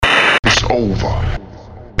over.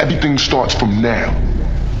 Everything starts from now.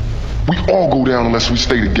 We all go down unless we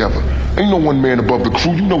stay together. Ain't no one man above the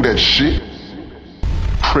crew, you know that shit.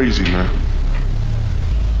 Crazy, man.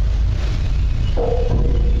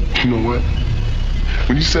 You know what?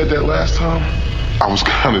 When you said that last time, I was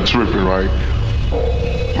kinda tripping, right?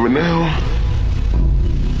 But now,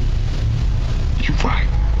 you right.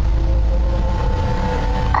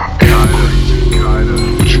 I am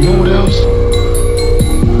crazy. But you know what else?